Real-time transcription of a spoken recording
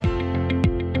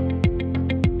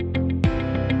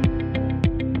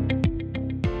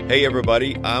Hey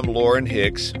everybody, I'm Lauren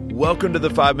Hicks. Welcome to the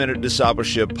 5-Minute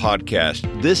Discipleship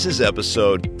Podcast. This is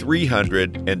episode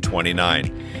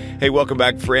 329. Hey, welcome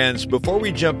back, friends. Before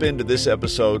we jump into this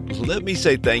episode, let me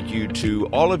say thank you to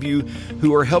all of you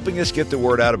who are helping us get the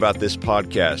word out about this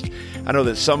podcast. I know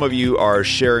that some of you are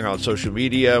sharing on social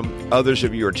media, others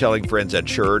of you are telling friends at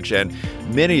church, and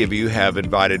many of you have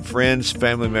invited friends,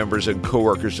 family members, and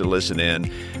coworkers to listen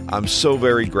in. I'm so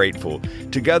very grateful.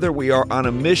 Together, we are on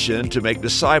a mission to make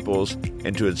disciples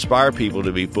and to inspire people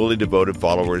to be fully devoted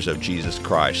followers of Jesus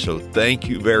Christ. So thank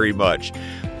you very much.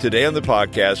 Today on the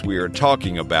podcast, we are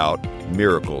talking about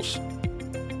miracles.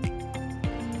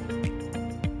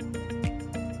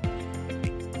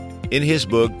 In his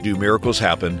book, Do Miracles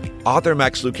Happen?, author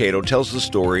Max Lucado tells the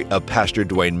story of Pastor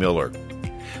Dwayne Miller.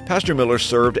 Pastor Miller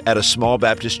served at a small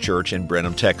Baptist church in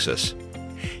Brenham, Texas.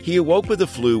 He awoke with the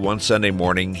flu one Sunday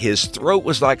morning. His throat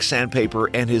was like sandpaper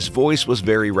and his voice was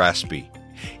very raspy.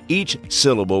 Each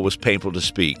syllable was painful to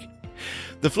speak.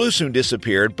 The flu soon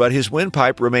disappeared, but his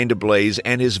windpipe remained ablaze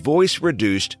and his voice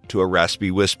reduced to a raspy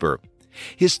whisper.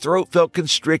 His throat felt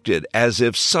constricted as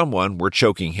if someone were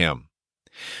choking him.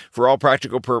 For all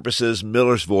practical purposes,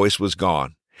 Miller's voice was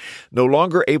gone. No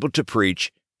longer able to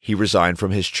preach, he resigned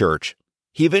from his church.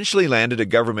 He eventually landed a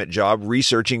government job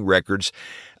researching records,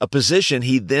 a position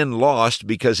he then lost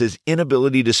because his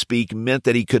inability to speak meant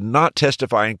that he could not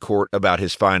testify in court about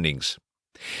his findings.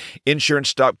 Insurance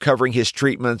stopped covering his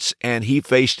treatments, and he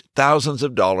faced thousands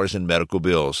of dollars in medical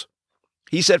bills.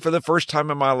 He said, "For the first time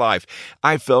in my life,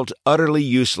 I felt utterly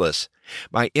useless.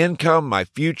 My income, my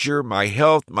future, my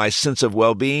health, my sense of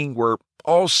well-being were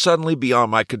all suddenly beyond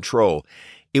my control.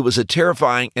 It was a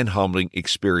terrifying and humbling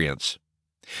experience."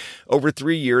 Over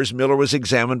 3 years, Miller was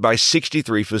examined by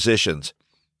 63 physicians.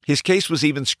 His case was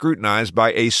even scrutinized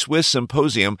by a Swiss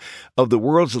symposium of the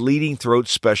world's leading throat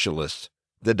specialists.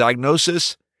 The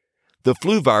diagnosis? The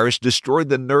flu virus destroyed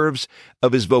the nerves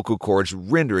of his vocal cords,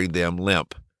 rendering them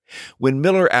limp. When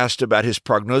Miller asked about his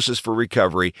prognosis for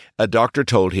recovery, a doctor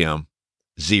told him,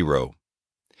 0.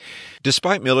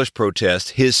 Despite Miller's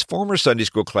protest, his former Sunday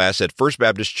school class at First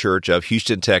Baptist Church of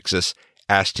Houston, Texas,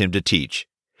 asked him to teach.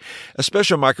 A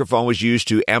special microphone was used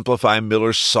to amplify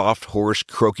Miller's soft, hoarse,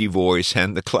 croaky voice,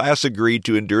 and the class agreed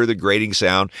to endure the grating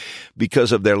sound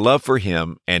because of their love for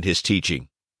him and his teaching.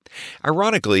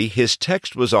 Ironically, his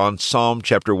text was on Psalm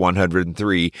chapter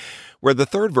 103, where the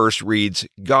 3rd verse reads,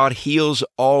 "God heals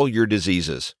all your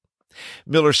diseases."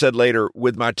 Miller said later,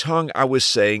 "With my tongue I was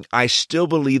saying, I still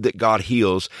believe that God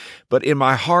heals, but in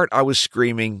my heart I was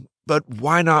screaming, but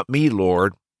why not me,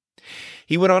 Lord?"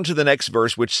 He went on to the next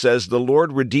verse, which says, "The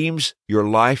Lord redeems your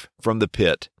life from the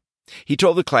pit." He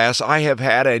told the class, "I have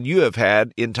had and you have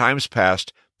had in times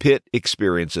past pit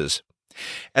experiences."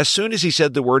 As soon as he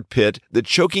said the word pit, the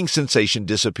choking sensation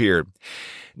disappeared.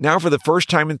 "Now for the first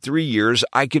time in 3 years,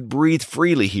 I could breathe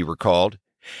freely," he recalled.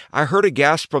 "I heard a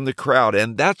gasp from the crowd,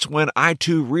 and that's when I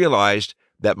too realized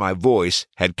that my voice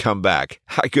had come back.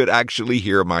 I could actually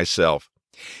hear myself."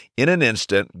 In an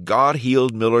instant, God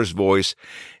healed Miller's voice,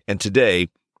 and today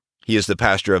he is the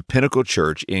pastor of Pinnacle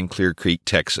Church in Clear Creek,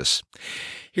 Texas.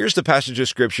 Here's the passage of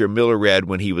Scripture Miller read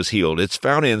when he was healed. It's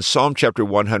found in Psalm chapter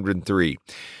 103.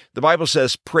 The Bible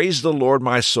says, "Praise the Lord,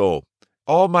 my soul.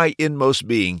 All my inmost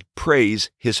being, praise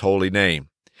his holy name.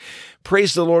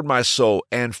 Praise the Lord, my soul,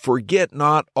 and forget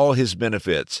not all his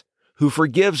benefits, who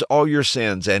forgives all your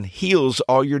sins and heals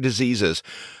all your diseases,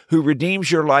 who redeems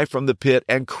your life from the pit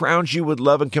and crowns you with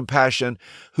love and compassion,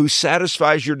 who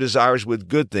satisfies your desires with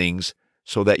good things,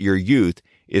 so that your youth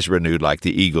is renewed like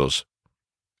the eagles."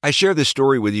 I share this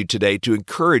story with you today to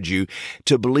encourage you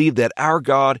to believe that our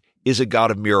God is a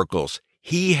God of miracles.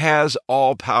 He has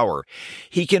all power.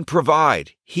 He can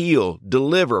provide, heal,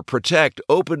 deliver, protect,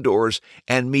 open doors,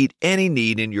 and meet any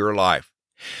need in your life.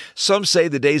 Some say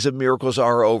the days of miracles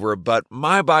are over, but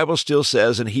my Bible still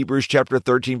says in Hebrews chapter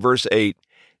 13, verse 8,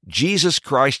 Jesus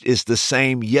Christ is the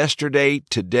same yesterday,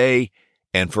 today,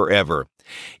 and forever.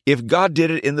 If God did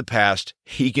it in the past,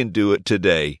 He can do it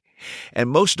today. And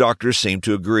most doctors seem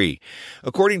to agree.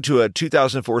 According to a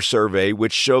 2004 survey,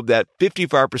 which showed that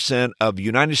 55% of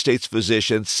United States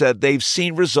physicians said they've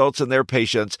seen results in their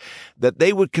patients that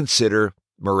they would consider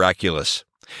miraculous.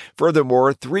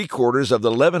 Furthermore, 3/4 of the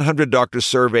 1,100 doctors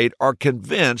surveyed are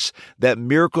convinced that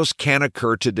miracles can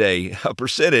occur today, a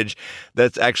percentage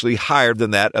that's actually higher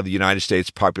than that of the United States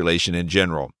population in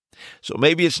general. So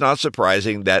maybe it's not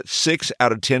surprising that 6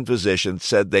 out of 10 physicians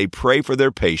said they pray for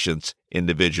their patients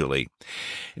individually.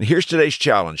 And here's today's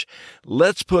challenge.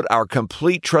 Let's put our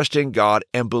complete trust in God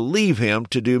and believe Him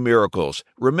to do miracles.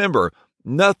 Remember,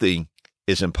 nothing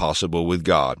is impossible with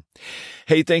God.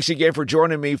 Hey, thanks again for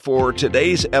joining me for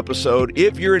today's episode.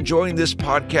 If you're enjoying this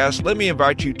podcast, let me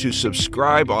invite you to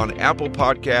subscribe on Apple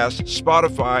Podcasts,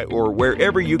 Spotify, or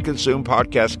wherever you consume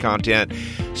podcast content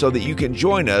so that you can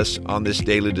join us on this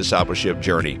daily discipleship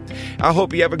journey. I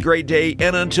hope you have a great day,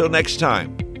 and until next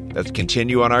time, let's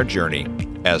continue on our journey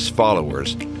as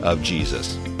followers of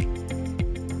Jesus.